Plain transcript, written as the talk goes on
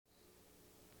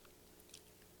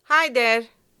Hi there.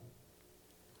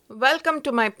 Welcome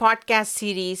to my podcast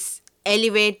series,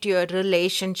 Elevate Your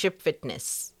Relationship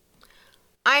Fitness.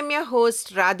 I'm your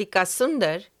host, Radhika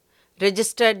Sundar,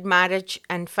 registered marriage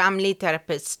and family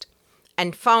therapist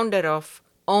and founder of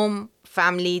Om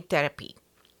Family Therapy.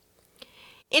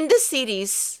 In this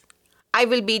series, I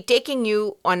will be taking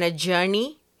you on a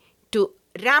journey to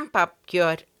ramp up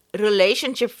your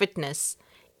relationship fitness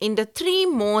in the three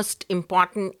most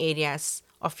important areas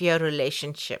of your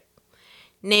relationship,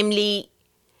 namely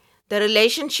the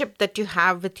relationship that you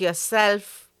have with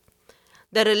yourself,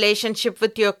 the relationship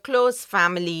with your close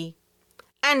family,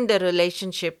 and the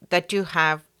relationship that you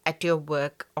have at your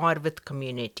work or with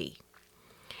community.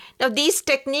 Now, these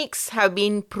techniques have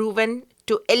been proven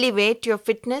to elevate your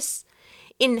fitness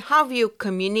in how you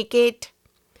communicate,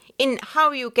 in how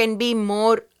you can be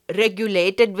more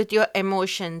regulated with your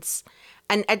emotions,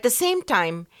 and at the same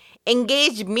time,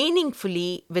 engage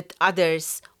meaningfully with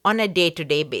others on a day to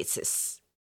day basis.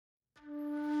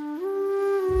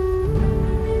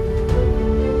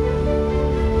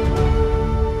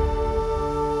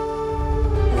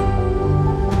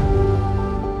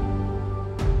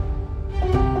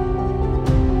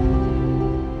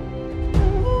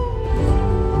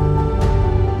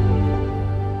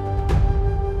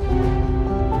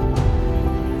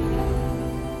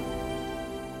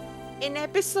 In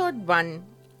episode 1,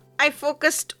 I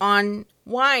focused on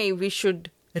why we should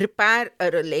repair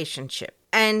a relationship.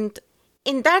 And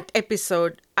in that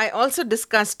episode, I also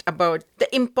discussed about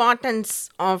the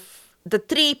importance of the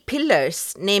three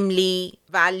pillars, namely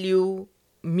value,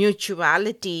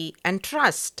 mutuality, and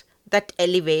trust that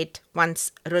elevate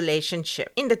one's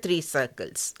relationship in the three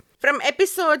circles. From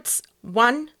episodes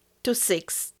 1 to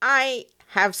 6, I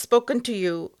have spoken to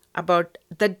you about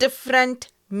the different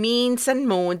means and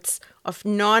modes of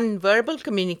non-verbal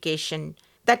communication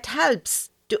that helps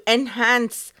to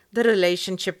enhance the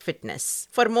relationship fitness.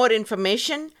 For more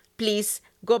information, please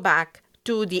go back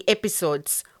to the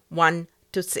episodes 1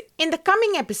 to 6. In the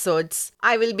coming episodes,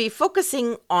 I will be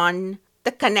focusing on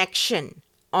the connection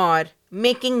or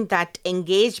making that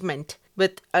engagement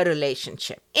with a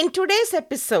relationship. In today's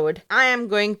episode, I am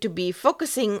going to be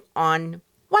focusing on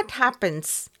what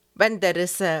happens when there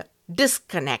is a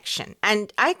disconnection.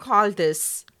 And I call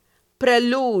this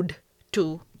prelude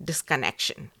to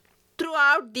disconnection.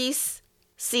 Throughout these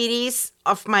series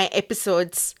of my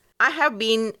episodes, I have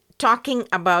been talking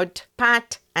about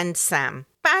Pat and Sam.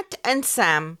 Pat and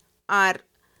Sam are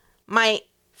my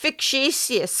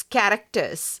fictitious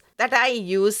characters that I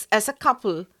use as a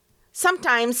couple.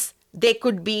 Sometimes they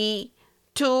could be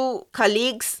two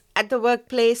colleagues at the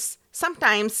workplace.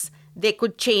 Sometimes they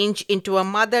could change into a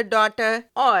mother-daughter,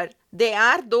 or they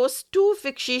are those two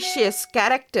fictitious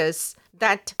characters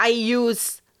that I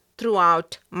use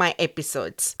throughout my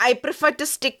episodes. I prefer to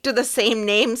stick to the same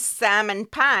names, Sam and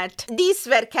Pat. These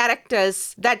were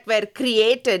characters that were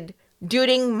created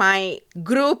during my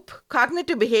group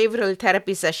cognitive behavioral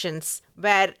therapy sessions,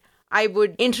 where I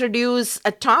would introduce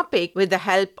a topic with the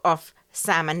help of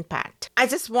Sam and Pat. I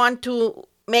just want to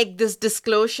make this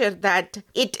disclosure that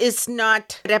it is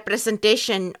not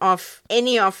representation of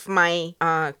any of my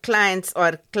clients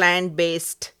or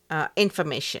client-based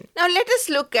information. Now let us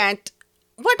look at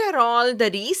what are all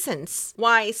the reasons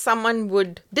why someone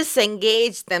would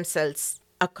disengage themselves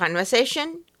a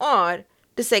conversation or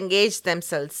disengage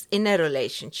themselves in a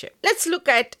relationship. Let's look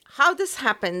at how this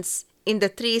happens in the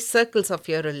three circles of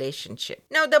your relationship.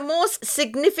 Now, the most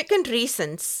significant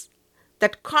reasons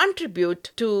that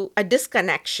contribute to a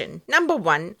disconnection. Number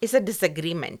one is a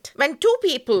disagreement. When two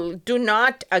people do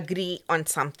not agree on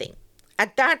something,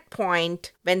 at that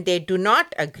point, when they do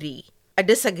not agree, a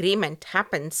disagreement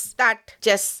happens that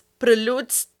just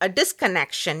preludes a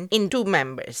disconnection in two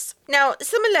members. Now,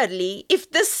 similarly, if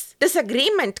this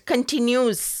disagreement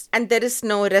continues and there is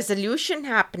no resolution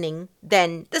happening,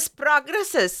 then this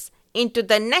progresses into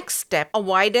the next step,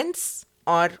 avoidance.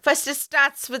 Or first it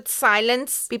starts with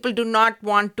silence. People do not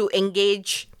want to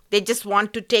engage. They just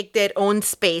want to take their own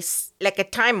space, like a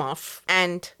time off.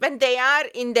 And when they are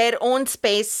in their own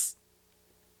space,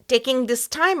 taking this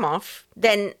time off,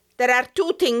 then there are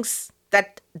two things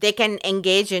that they can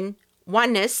engage in.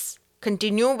 One is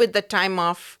continue with the time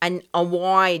off and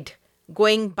avoid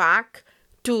going back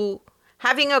to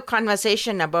having a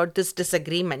conversation about this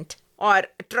disagreement, or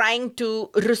trying to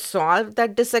resolve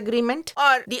that disagreement.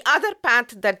 Or the other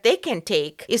path that they can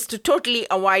take is to totally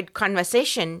avoid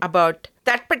conversation about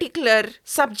that particular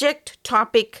subject,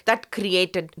 topic that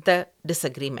created the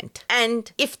disagreement.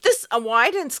 And if this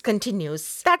avoidance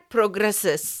continues, that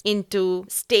progresses into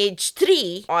stage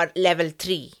 3 or level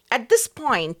 3. At this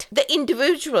point, the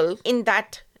individual in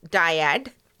that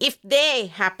dyad, if they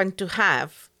happen to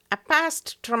have a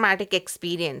past traumatic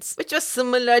experience which was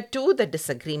similar to the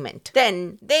disagreement,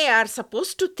 then they are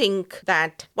supposed to think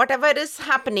that whatever is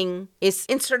happening is,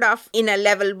 instead of in a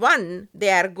level 1, they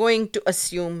are going to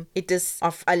assume it is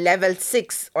of a level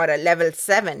 6 or a level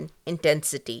 7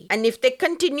 intensity. And if they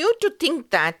continue to think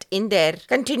that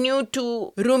continue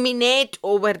to ruminate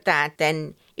over that,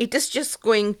 then it is just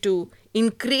going to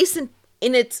increase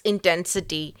in its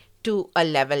intensity to a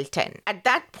level 10. At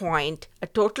that point, a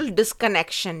total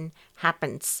disconnection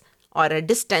happens, or a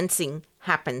distancing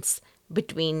happens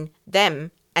between them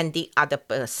and the other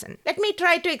person. Let me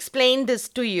try to explain this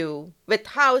to you with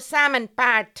how Sam and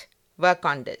Pat work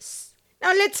on this.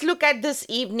 Now let's look at this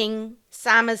evening.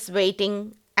 Sam is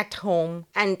waiting at home,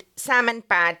 and Sam and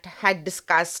Pat had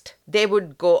discussed they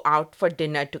would go out for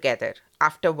dinner together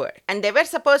after work. And they were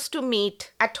supposed to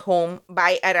meet at home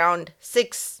by around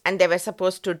 6, and they were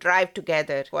supposed to drive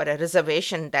together for a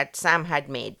reservation that Sam had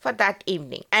made for that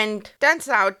evening. And turns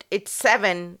out it's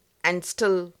 7 and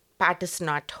still Pat is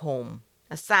not home.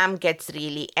 Sam gets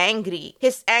really angry.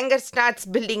 His anger starts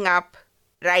building up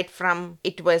right from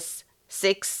it was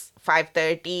 6,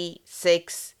 5:30,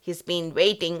 6. He's been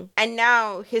waiting. And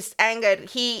now his anger,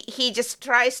 he just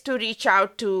tries to reach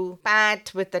out to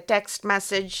Pat with a text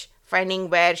message, finding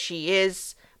where she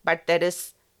is, but there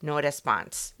is no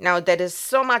response. Now there is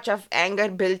so much of anger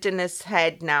built in his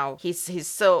head now. He's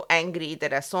so angry.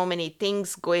 There are so many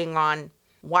things going on.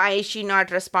 Why is she not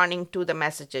responding to the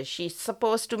messages? She's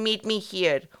supposed to meet me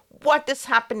here. What is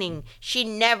happening? She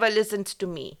never listens to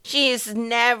me. She is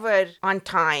never on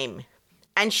time.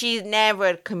 And she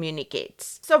never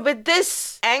communicates. So with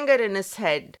this anger in his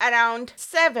head, around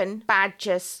 7, Pat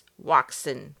just walks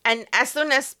in. And as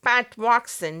soon as Pat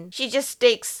walks in, she just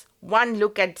takes one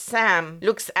look at Sam,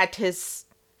 looks at his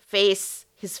face.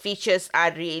 His features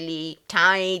are really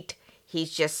tight.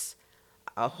 He's just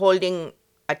holding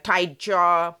a tight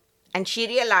jaw. And she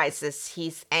realizes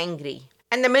he's angry.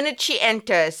 And the minute she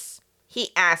enters,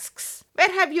 he asks,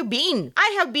 "Where have you been?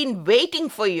 I have been waiting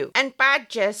for you." And Pat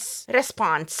just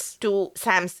responds to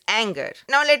Sam's anger.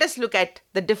 Now let us look at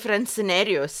the different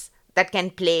scenarios that can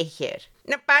play here.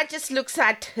 Now Pat just looks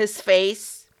at his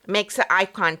face, makes an eye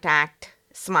contact,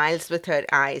 smiles with her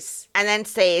eyes, and then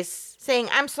saying,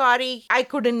 "I'm sorry, I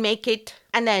couldn't make it."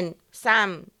 And then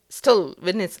Sam, still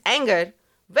with his anger,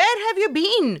 "Where have you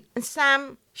been?" And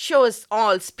Sam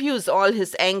spews all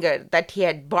his anger that he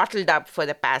had bottled up for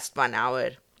the past 1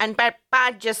 hour. And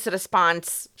Pat just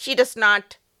responds. She does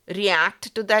not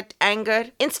react to that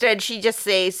anger. Instead, she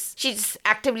just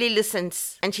actively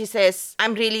listens. And she says,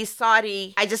 "I'm really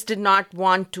sorry. I just did not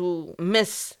want to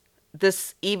miss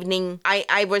this evening.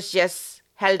 I was just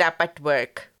held up at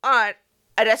work." Or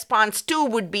a response 2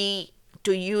 would be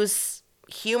to use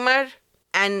humor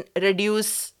and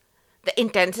reduce the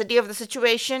intensity of the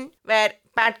situation, where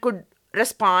Pat could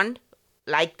respond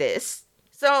like this.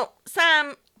 "So,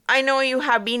 Sam, I know you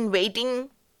have been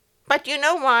waiting, but you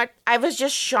know what? I was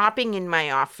just shopping in my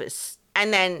office."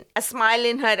 And then a smile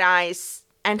in her eyes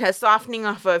and her softening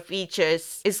of her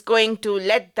features is going to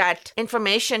let that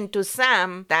information to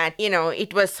Sam that,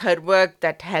 it was her work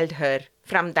that held her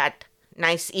from that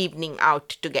nice evening out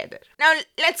together. Now,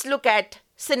 let's look at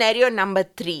scenario number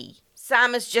 3.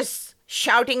 Sam is just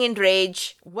shouting in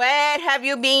rage, "Where have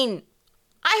you been?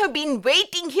 I have been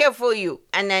waiting here for you."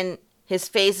 And then his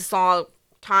face is all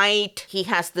tight. He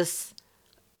has this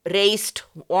raised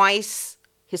voice.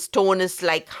 His tone is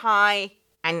like high.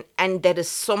 And there is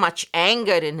so much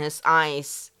anger in his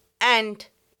eyes. And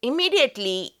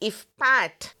immediately, if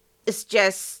Pat is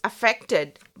just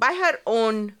affected by her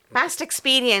own past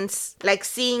experience, like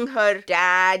seeing her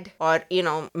dad or,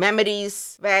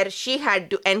 memories where she had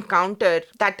to encounter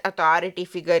that authority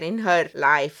figure in her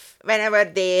life, whenever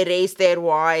they raised their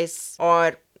voice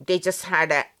or they just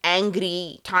had an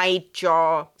angry, tight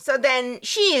jaw. So then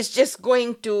she is just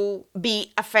going to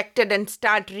be affected and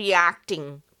start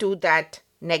reacting to that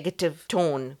negative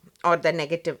tone or the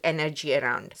negative energy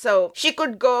around. So she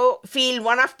could go feel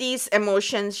one of these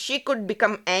emotions. She could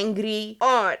become angry,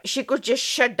 or she could just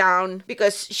shut down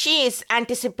because she is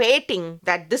anticipating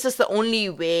that this is the only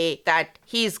way that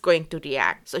he is going to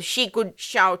react. So she could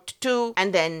shout too,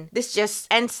 and then this just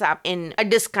ends up in a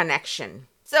disconnection.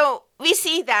 So we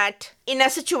see that in a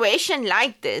situation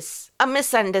like this, a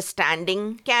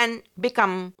misunderstanding can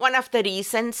become one of the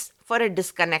reasons for a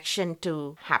disconnection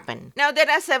to happen. Now, there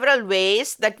are several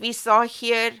ways that we saw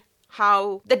here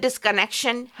how the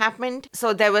disconnection happened.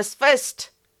 So there was first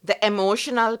the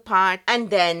emotional part, and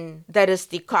then there is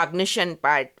the cognition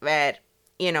part where,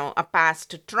 a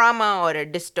past trauma or a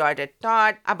distorted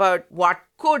thought about what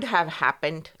could have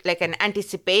happened, like an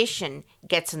anticipation,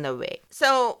 gets in the way.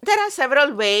 So there are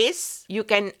several ways you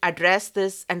can address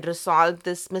this and resolve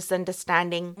this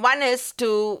misunderstanding. One is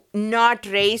to not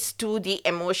raise to the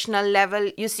emotional level.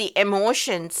 You see,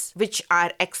 emotions which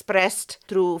are expressed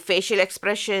through facial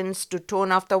expressions, to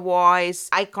tone of the voice,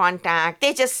 eye contact,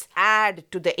 they just add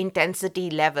to the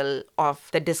intensity level of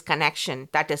the disconnection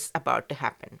that is about to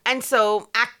happen. And so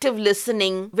active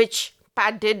listening, which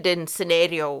Pat did in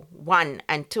scenario 1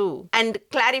 and 2, and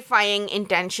clarifying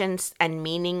intentions and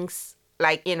meanings,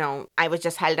 like, I was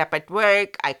just held up at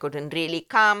work, I couldn't really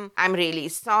come, I'm really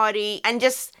sorry, and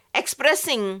just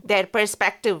expressing their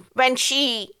perspective. When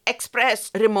she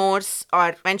expressed remorse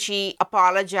or when she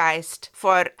apologized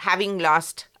for having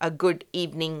lost a good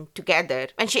evening together,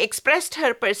 when she expressed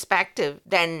her perspective,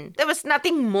 then there was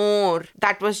nothing more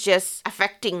that was just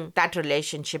affecting that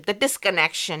relationship. The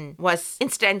disconnection was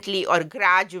instantly or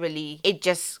gradually, it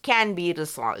just can be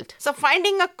resolved. So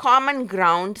finding a common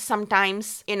ground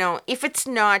sometimes, if it's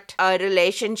not a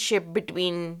relationship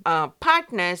between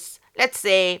partners, let's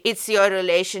say it's your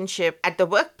relationship at the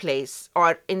workplace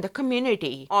or in the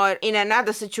community or in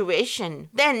another situation,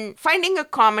 then finding a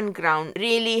common ground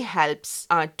really helps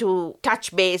to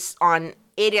touch base on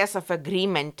areas of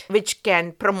agreement which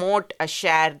can promote a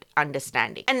shared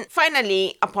understanding. And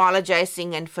finally,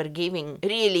 apologizing and forgiving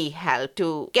really help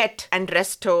to get and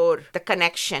restore the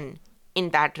connection in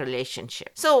that relationship.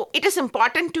 So it is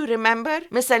important to remember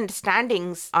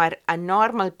misunderstandings are a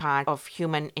normal part of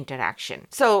human interaction.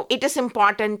 So it is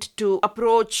important to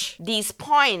approach these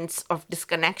points of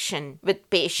disconnection with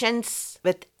patience,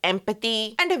 with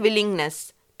empathy, and a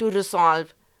willingness to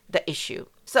resolve the issue.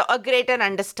 So a greater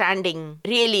understanding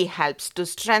really helps to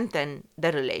strengthen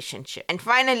the relationship. And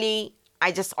finally,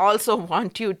 I just also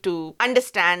want you to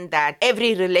understand that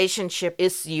every relationship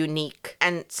is unique.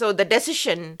 And so the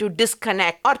decision to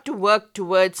disconnect or to work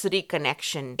towards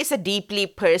reconnection is a deeply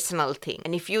personal thing.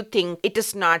 And if you think it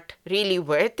is not really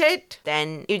worth it,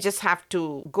 then you just have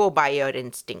to go by your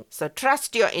instinct. So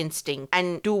trust your instinct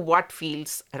and do what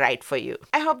feels right for you.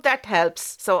 I hope that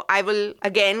helps. So I will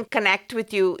again connect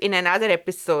with you in another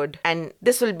episode, and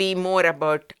this will be more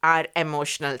about our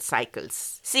emotional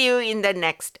cycles. See you in the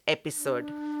next episode.